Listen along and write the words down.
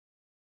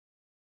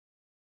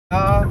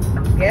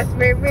Guess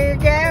where we're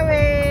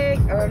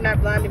going? Oh, I'm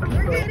not blinding people.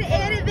 We're going to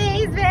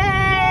Animazement!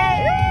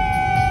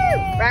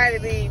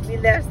 Finally, we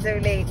left so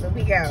late, but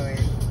we going.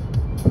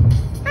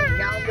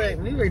 Y'all look,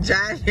 we were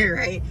driving,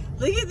 right?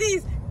 Look at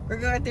these. We're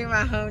going through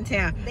my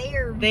hometown. They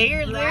are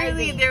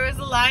literally, there was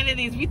a line of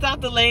these. We thought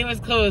the lane was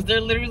closed.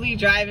 They're literally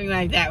driving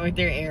like that with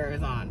their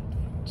arrows on.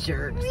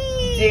 Jerks.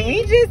 Did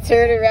we just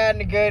turn around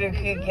to go to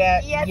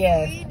Cookout?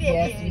 Yes, we did.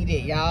 Yes, we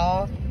did.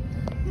 Y'all,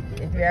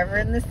 if you're ever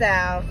in the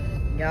South,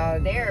 y'all,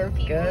 there are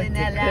people in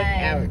that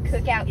line.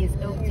 Cookout is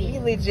OP. We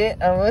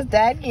legit almost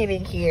died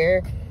getting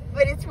here.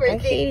 But it's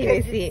worth it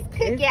because it's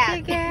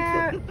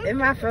Cookout. And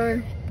my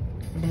phone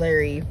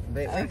blurry.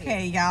 But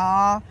okay,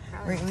 y'all.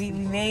 We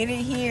made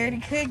it here to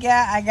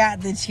Cookout. I got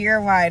the cheer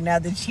wine. Now,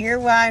 the cheer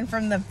wine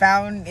from the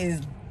fountain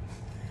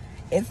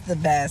it's the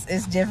best.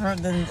 It's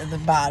different than the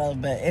bottle,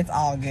 but it's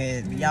all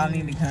good. Y'all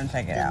need to come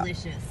check it out.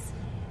 Delicious.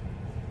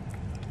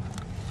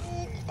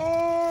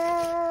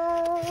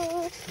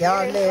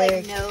 Y'all look.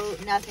 Like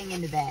nothing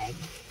in the bag.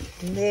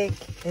 Look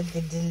at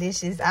the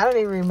delicious. I don't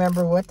even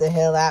remember what the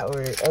hell I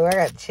ordered. Oh, I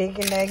got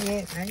chicken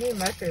nuggets. I need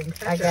mushroom.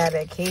 I got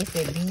a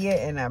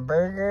quesadilla and a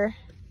burger.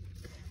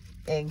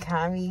 And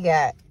Kami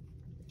got...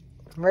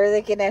 We're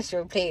looking at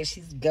your plate.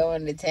 She's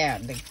going to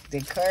town. The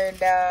corn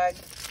dog,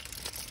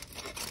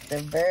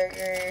 the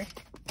burger.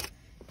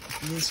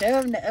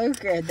 Show them the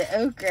okra. The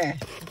okra.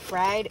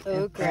 Fried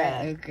okra.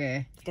 Fried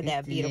okra. Look at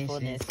that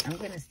beautifulness. I'm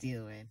going to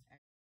steal one.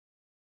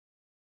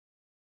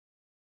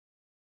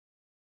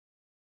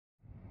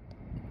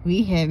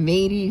 We have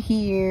made it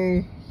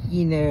here,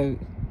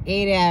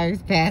 8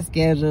 hours past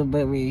schedule,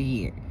 but we're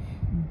here.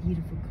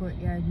 Beautiful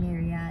Courtyard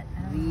Marriott.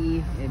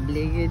 The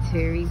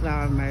obligatory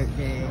Walmart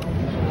bag.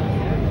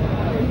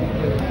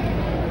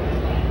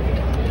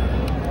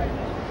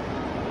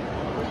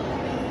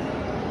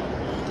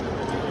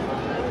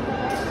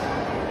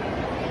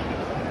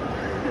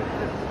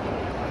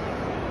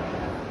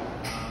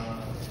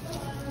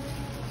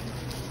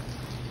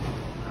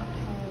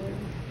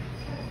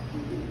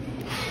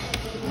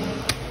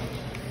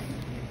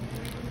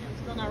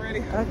 Still not ready.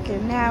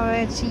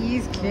 Okinawa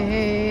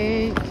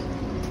cheesecake.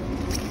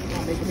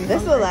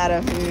 This is a lot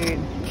of food.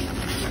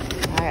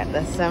 I got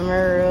the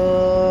summer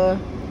roll.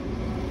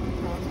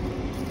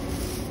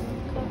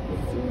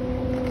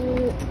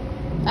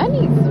 I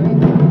need sweet.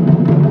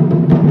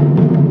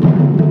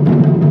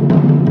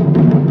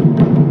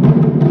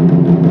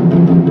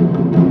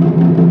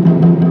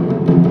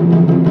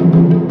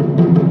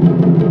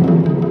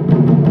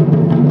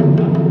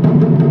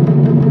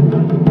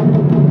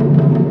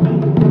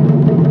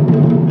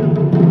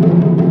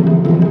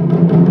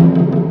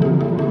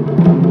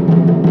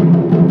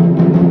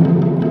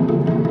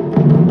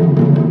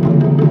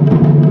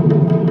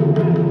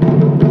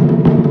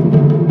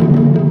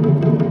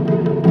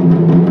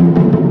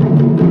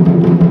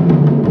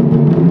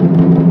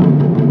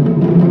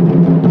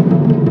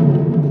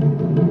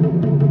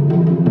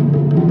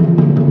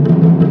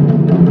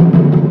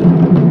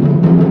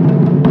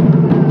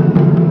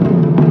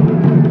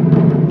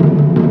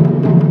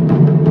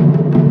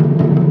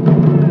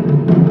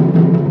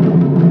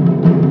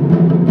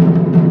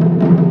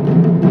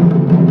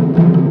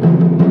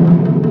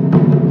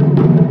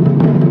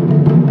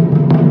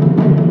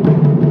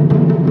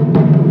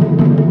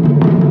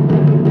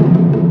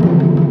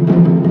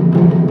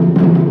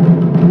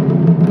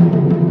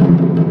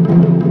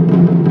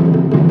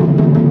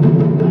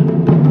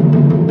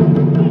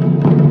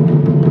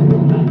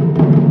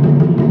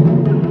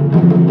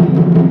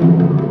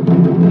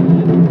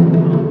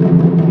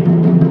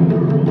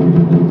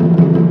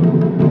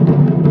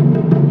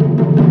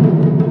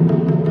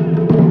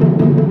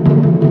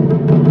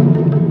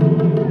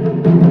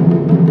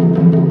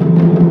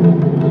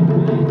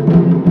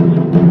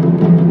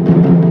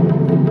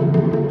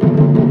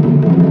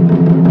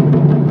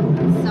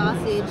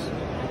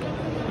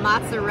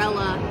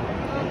 Mozzarella,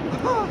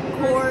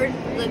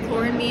 the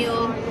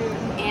cornmeal,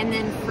 and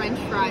then French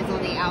fries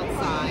on the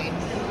outside.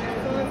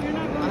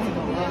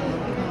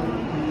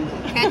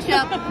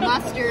 Ketchup,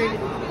 mustard,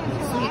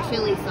 sweet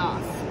chili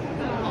sauce.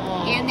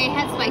 And they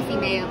had spicy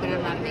mayo, but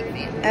I'm not a big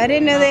fan. I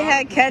didn't know they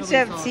had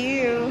ketchup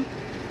too.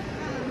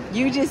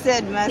 You just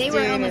said mustard. They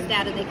were almost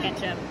out of the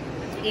ketchup.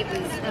 It was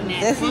a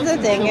mess. This is the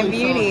thing of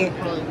beauty.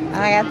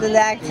 I got the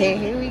lactate.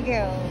 Here we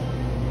go.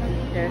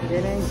 They're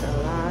getting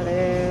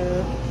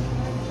gelato.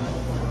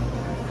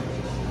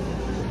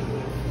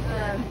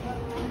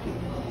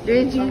 What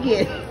did you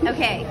get?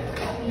 Okay,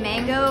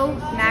 mango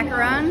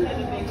macaron,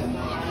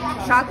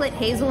 chocolate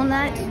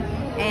hazelnut,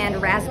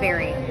 and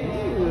raspberry.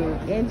 Ooh,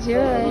 enjoy.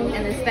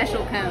 And the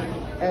special cone.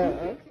 Oh,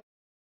 okay.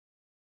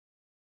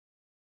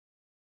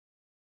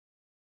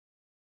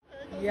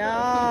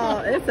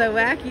 Y'all, it's a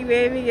wacky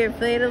waving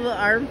inflatable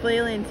arm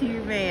flailing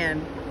tube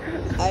man.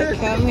 I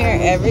come here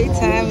every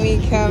time we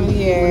come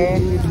here.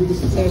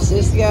 San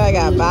Francisco, I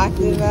got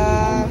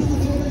baklava.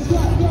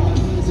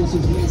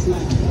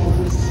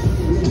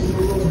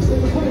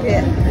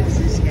 Yeah,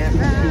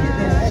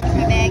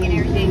 Bag and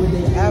everything.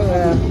 I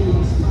will.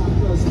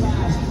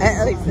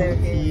 That looks so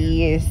good.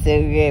 He is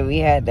so good. We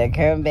had to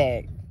come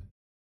back.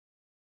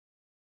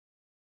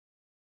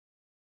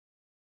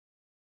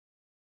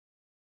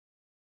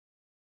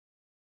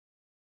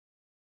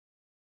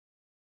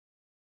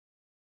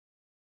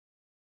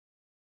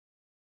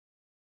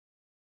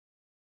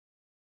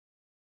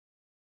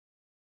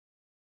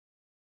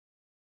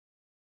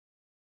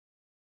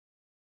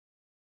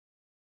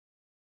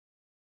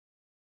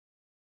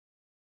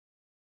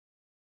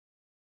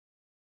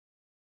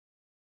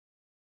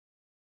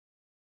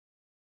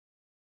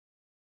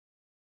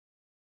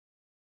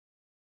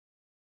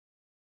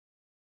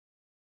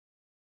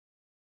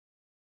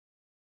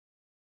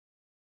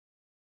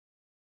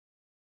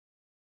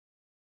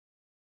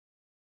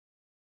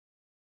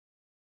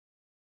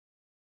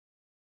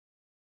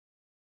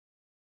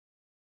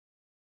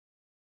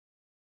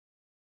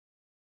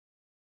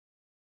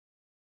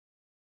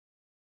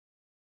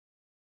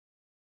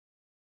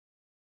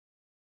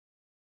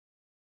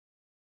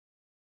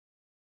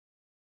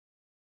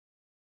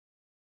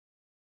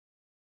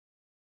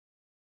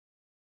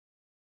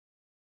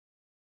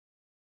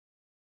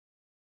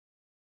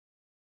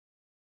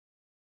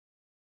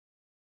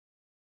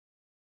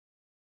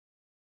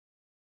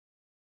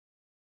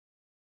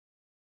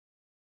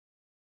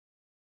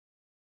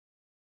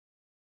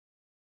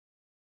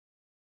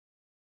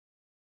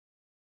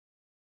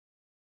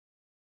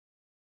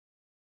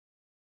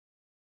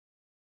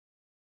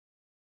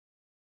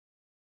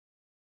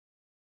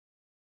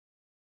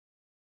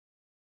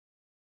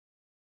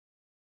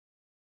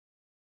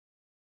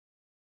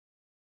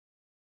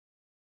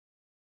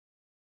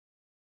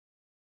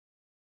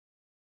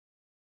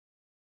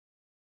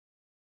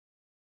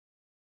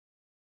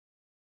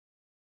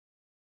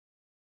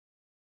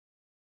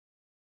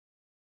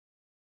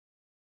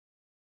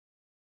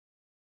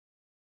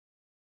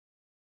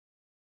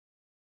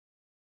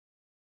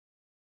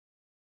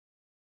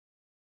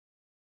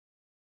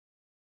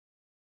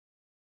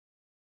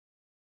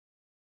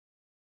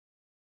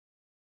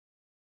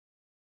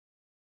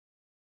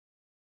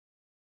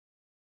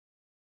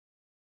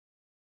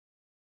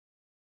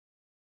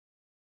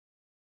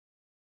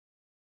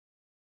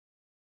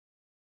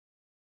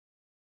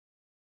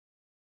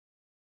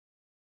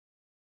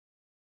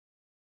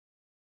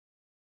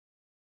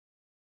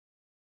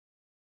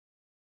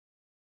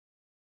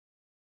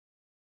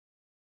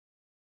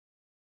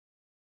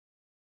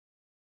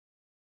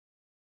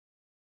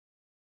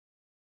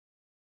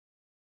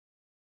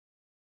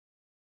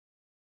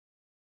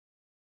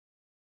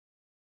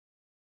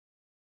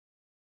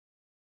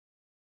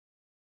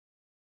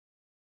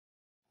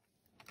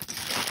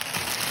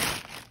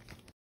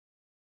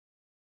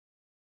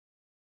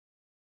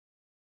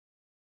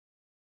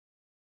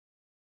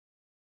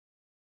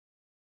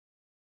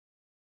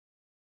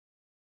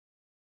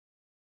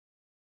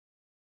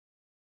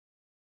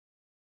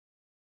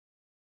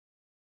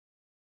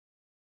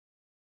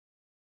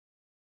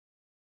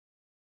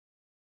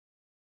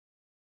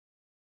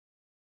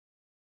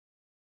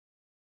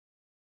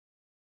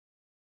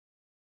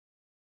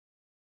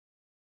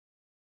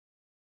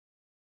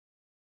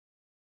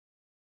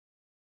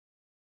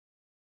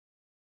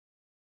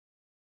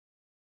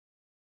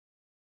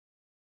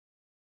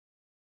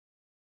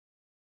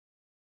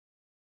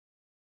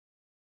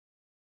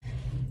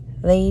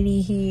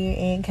 lady here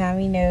in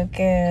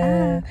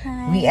Kaminoka.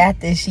 Hi. We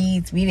at the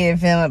Sheets. We didn't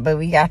film it, but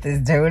we got this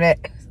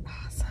donut. It was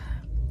awesome.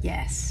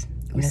 Yes,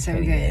 it was so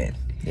pretty good.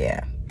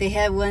 Yeah. They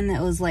had one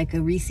that was like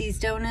a Reese's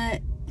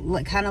donut,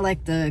 kind of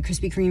like the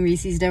Krispy Kreme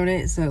Reese's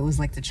donut. So it was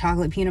like the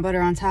chocolate peanut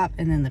butter on top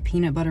and then the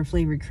peanut butter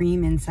flavored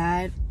cream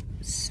inside.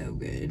 So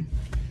good.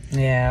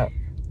 Yeah.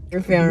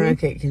 We're filming real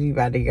quick because we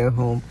about to go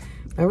home.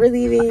 But we're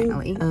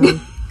leaving.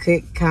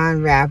 Quick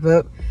con wrap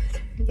up.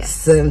 Yes.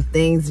 Some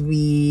things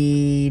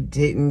we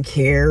didn't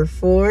care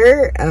for.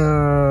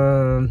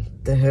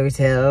 The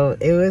hotel.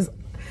 It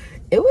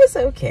was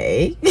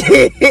okay.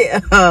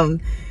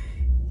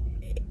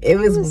 It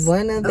was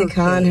one of the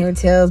con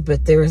hotels,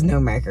 but there was no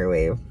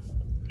microwave.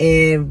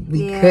 And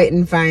we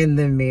couldn't find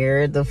the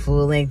mirror, the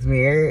full-length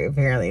mirror.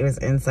 Apparently, it was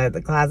inside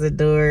the closet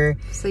door.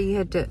 So you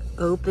had to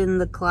open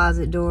the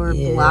closet door,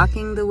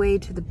 blocking the way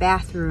to the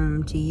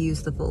bathroom to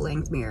use the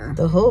full-length mirror.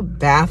 The whole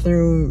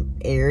bathroom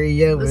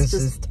area was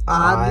just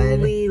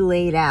oddly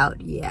laid out,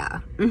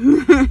 yeah.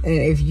 And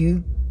if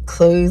you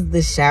closed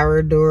the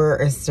shower door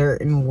a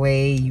certain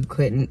way, you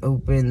couldn't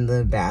open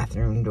the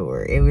bathroom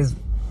door. It was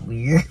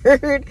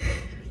weird.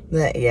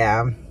 But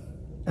yeah.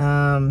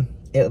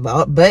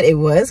 But it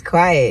was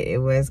quiet. It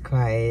was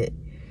quiet.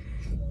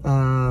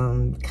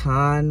 Con-wise,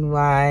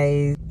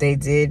 they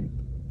did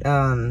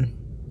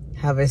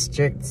have a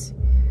strict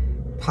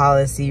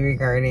policy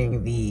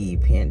regarding the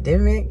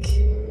pandemic,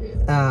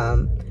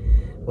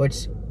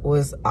 which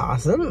was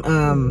awesome.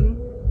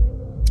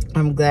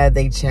 I'm glad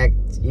they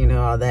checked,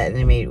 all that, and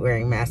they made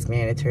wearing masks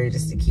mandatory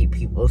just to keep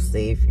people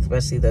safe,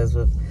 especially those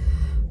with,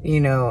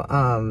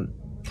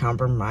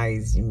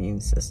 compromised immune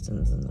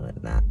systems and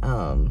whatnot.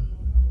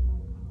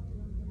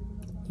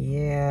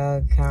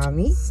 Yeah,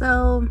 Kami.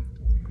 So,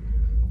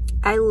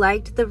 I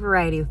liked the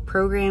variety of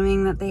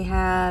programming that they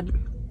had.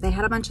 They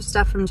had a bunch of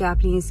stuff from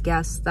Japanese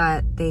guests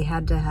that they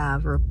had to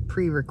have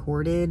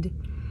pre-recorded,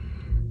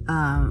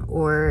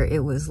 or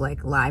it was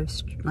like a live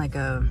stream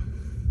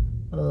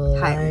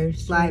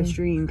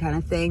kind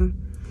of thing,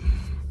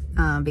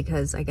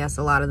 because I guess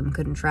a lot of them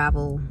couldn't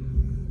travel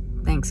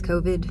thanks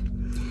COVID.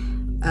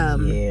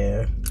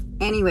 Yeah.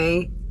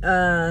 Anyway,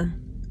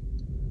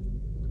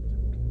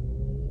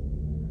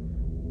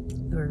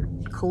 or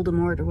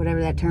Coldemort or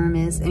whatever that term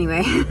is.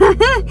 Anyway,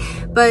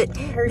 but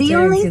the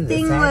only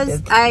thing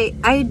was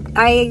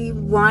I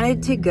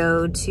wanted to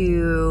go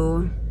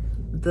to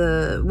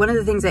one of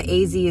the things that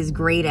AZ is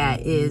great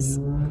at is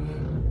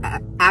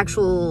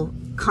actual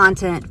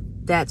content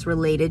that's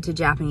related to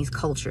Japanese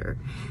culture.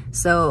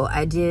 So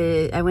I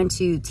went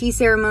to tea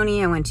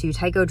ceremony, I went to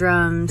taiko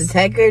drums. The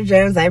taiko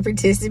drums, I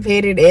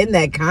participated in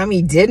that.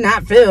 Kami did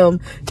not film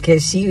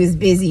because she was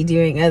busy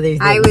doing other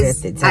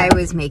things at the time. I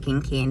was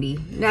making candy.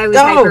 I was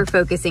hyper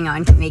focusing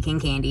on making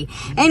candy.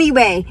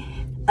 Anyway,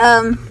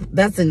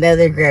 that's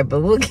another gripe,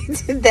 but we'll get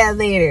to that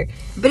later.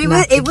 But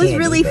it was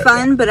really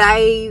fun, but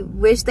I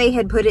wish they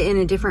had put it in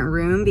a different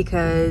room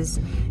because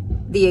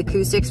the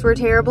acoustics were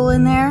terrible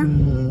in there.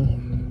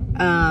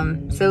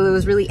 So it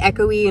was really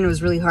echoey and it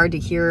was really hard to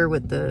hear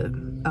what the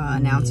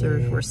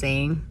announcers were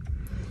saying.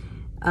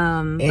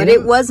 But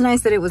it was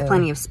nice that it was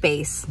plenty of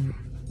space.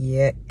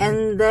 Yeah.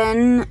 And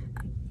then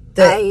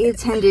I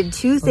attended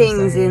two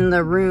things in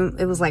the room.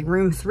 It was like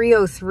room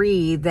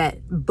 303 that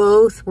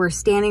both were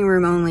standing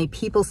room only,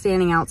 people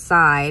standing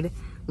outside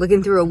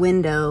looking through a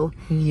window.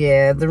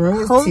 Yeah, the room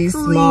was too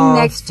small. Hopefully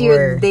next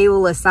year they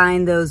will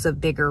assign those a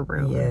bigger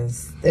room.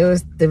 Yes,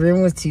 the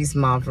room was too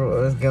small for what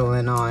was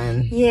going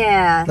on.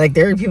 Yeah, like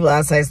there were people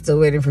outside still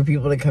waiting for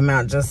people to come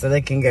out just so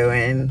they can go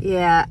in.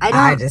 Yeah,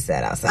 I just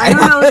sat outside. I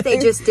don't know if they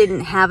just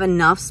didn't have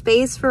enough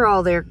space for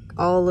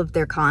all of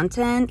their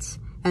content,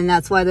 and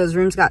that's why those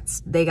rooms got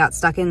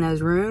stuck in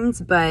those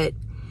rooms. But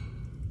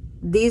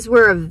these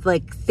were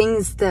like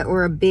things that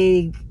were a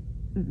big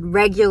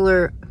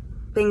regular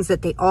things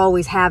that they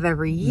always have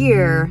every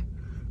year.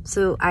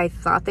 So I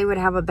thought they would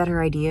have a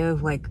better idea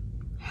of like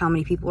how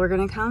many people are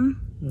going to come.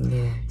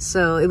 Yeah.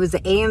 So it was the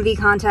AMV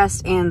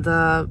contest and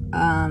the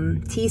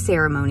tea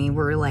ceremony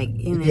were like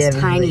in this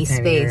tiny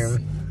space.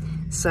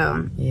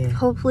 So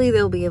hopefully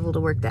they'll be able to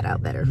work that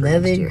out better for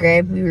next year. Another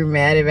gripe we were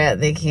mad about,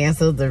 they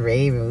canceled the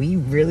rave, and we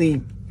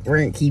really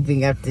weren't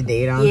keeping up to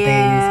date on things.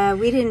 Yeah,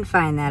 we didn't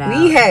find that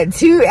out. We had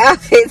 2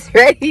 outfits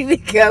ready to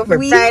go for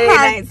Friday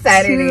night,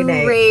 Saturday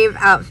night. 2 rave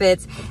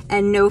outfits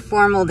and no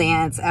formal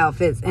dance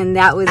outfits, and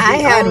that was I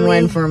had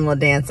one formal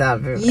dance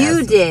outfit.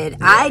 You did. Yeah.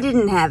 I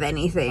didn't have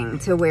anything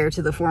to wear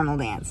to the formal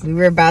dance. We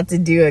were about to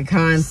do a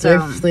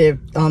thrift flip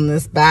on the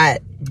spot.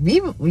 We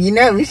should.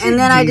 And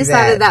then I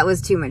decided that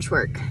was too much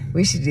work.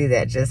 We should do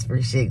that just for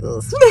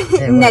shiggles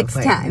next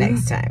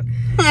time.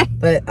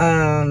 But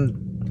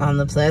on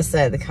the plus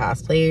side, the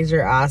cosplayers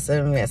are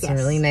awesome. We had some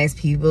really nice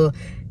people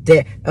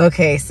there.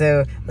 Okay,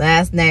 so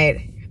last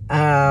night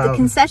the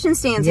concession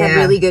stands had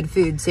really good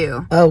food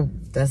too. Oh,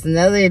 that's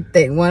another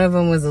thing. One of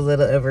them was a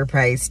little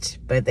overpriced,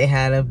 but they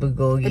had a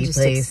bulgogi place.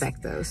 I just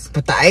expect those.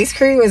 But the ice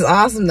cream was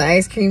awesome. The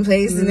ice cream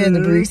place in there, the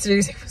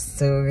Brewsters, it was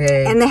so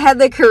good. And they had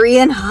the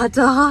Korean hot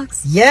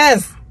dogs.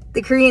 Yes.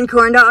 The Korean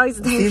corn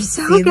dogs, they're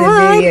so good.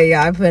 The video,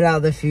 yeah, I put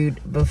all the food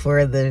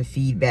before the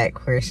feedback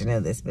portion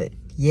of this, but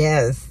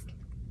yes.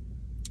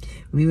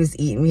 We was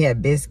eating, we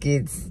had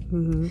biscuits.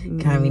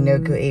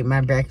 Kaminoko ate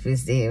my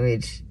breakfast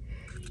sandwich.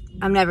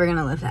 I'm never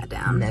gonna live that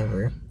down.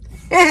 Never.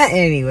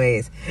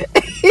 Anyways.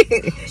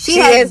 She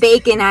had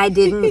bacon, I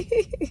didn't.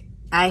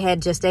 I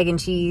had just egg and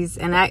cheese,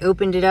 and I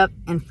opened it up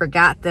and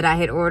forgot that I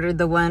had ordered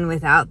the one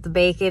without the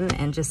bacon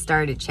and just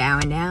started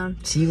chowing down.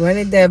 She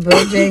wanted that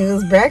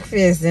Bojangles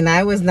breakfast, and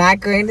I was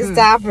not going to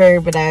stop her,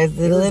 but I was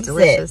a little upset.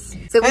 Delicious.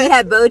 So we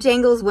had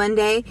Bojangles one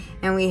day,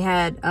 and we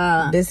had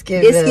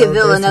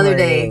Biscuitville another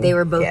day. They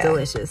were both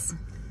delicious.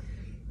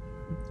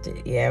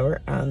 Yeah,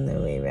 we're on the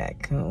way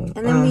back home.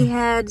 And then we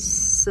had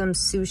some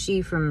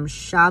sushi from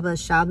Shaba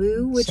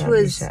Shabu, which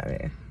was...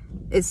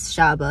 It's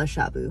Shaba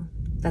Shabu.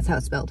 That's how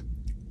it's spelled.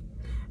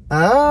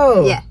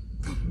 Oh. Yeah.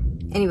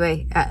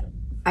 Anyway,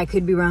 I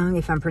could be wrong.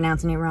 If I'm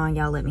pronouncing it wrong,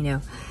 y'all let me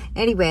know.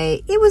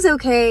 Anyway, it was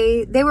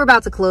okay. They were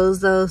about to close,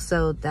 though,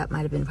 so that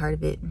might have been part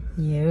of it.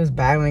 Yeah, it was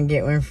buy one,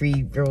 get one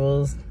free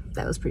rules.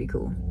 That was pretty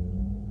cool.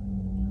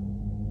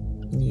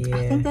 Yeah.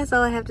 I think that's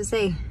all I have to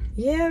say.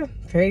 Yeah,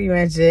 pretty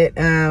much it.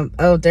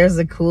 Oh, there's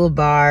a cool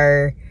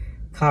bar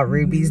called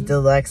Ruby's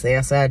Deluxe. They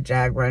also had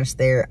Jog Brunch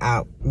there.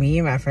 Me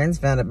and my friends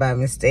found it by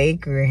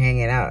mistake. We were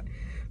hanging out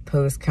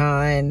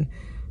post-con.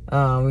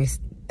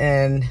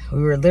 And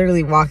we were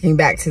literally walking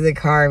back to the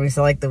car, and we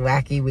saw like the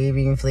wacky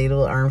waving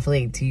inflatable arm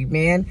flake tube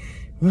man.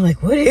 And we're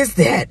like, what is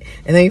that?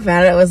 And then we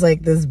found out it was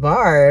like this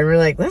bar, and we're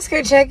like, let's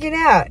go check it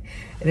out.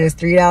 And it was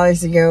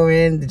 $3 to go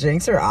in. The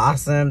drinks were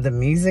awesome. The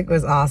music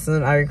was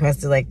awesome. I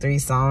requested like 3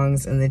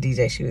 songs, and the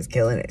DJ, she was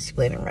killing it. She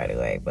played them right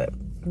away, but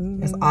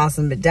it was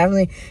awesome. But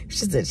definitely,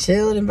 it's just a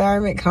chilled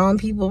environment. Calm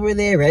people were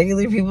there.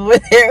 Regular people were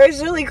there. It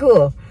was really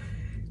cool.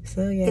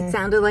 So, yeah. It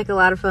sounded like a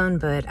lot of fun,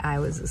 but I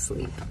was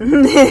asleep.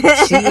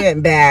 She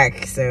went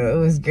back, so it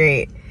was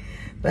great.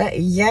 But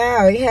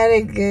yeah, we had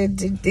a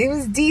good, it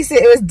was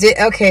decent. It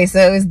was, okay, so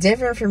it was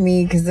different for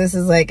me because this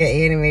is like an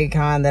anime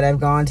con that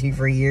I've gone to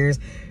for years.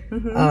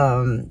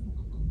 Well,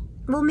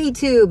 me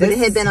too, but it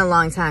had been a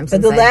long time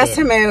since But the last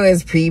time I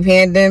was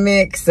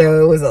pre-pandemic,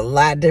 so it was a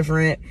lot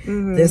different.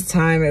 This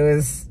time it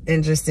was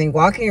interesting.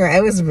 Walking around,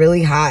 it was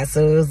really hot,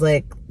 so it was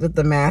like with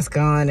the mask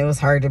on, it was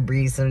hard to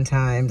breathe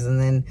sometimes,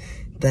 and then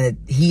the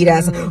heat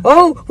outside.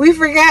 Oh, we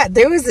forgot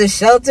there was a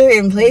shelter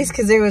in place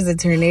because there was a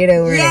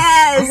tornado.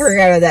 Yes, I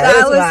forgot about that.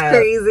 That was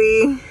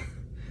crazy.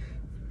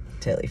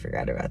 Totally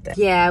forgot about that.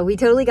 Yeah, we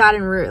totally got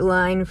in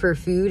line for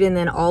food, and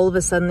then all of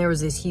a sudden there was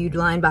this huge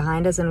line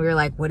behind us, and we were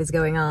like, what is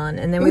going on?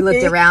 And then we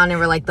looked around and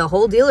we're like, the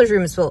whole dealer's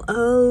room is full.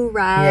 Oh,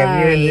 right.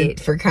 Yeah, we were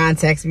for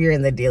context, we were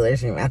in the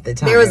dealer's room at the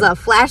time. There was a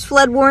flash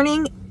flood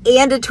warning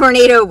and a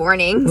tornado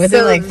warning.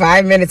 Within like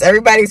 5 minutes,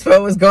 everybody's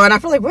phone was going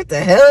off. I'm like, what the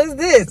hell is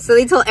this? So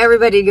they told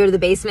everybody to go to the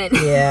basement.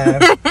 Yeah.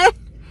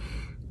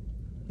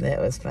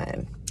 That was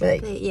fun.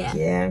 But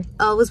yeah.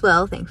 All was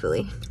well,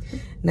 thankfully.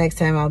 Next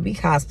time I'll be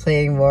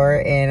cosplaying more,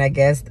 and I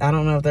guess, I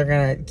don't know if they're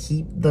going to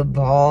keep the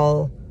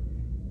ball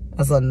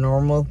as a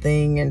normal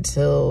thing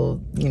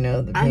until, you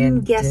know, the pandemic.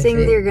 I'm guessing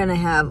they're going to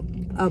have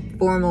a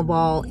formal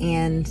ball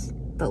and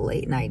the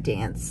late night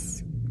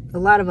dance. A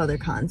lot of other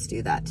cons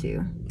do that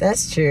too.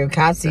 That's true.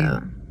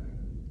 Katsu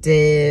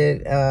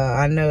did,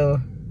 I know,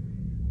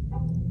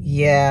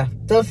 yeah,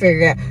 they'll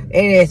figure it out.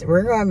 Anyways,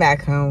 we're going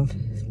back home,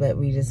 but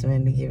we just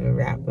wanted to give a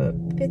wrap up.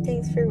 But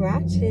thanks for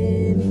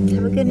watching.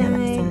 Have a good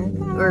night.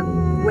 Or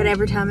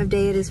whatever time of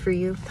day it is for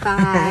you.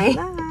 Bye.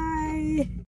 Bye.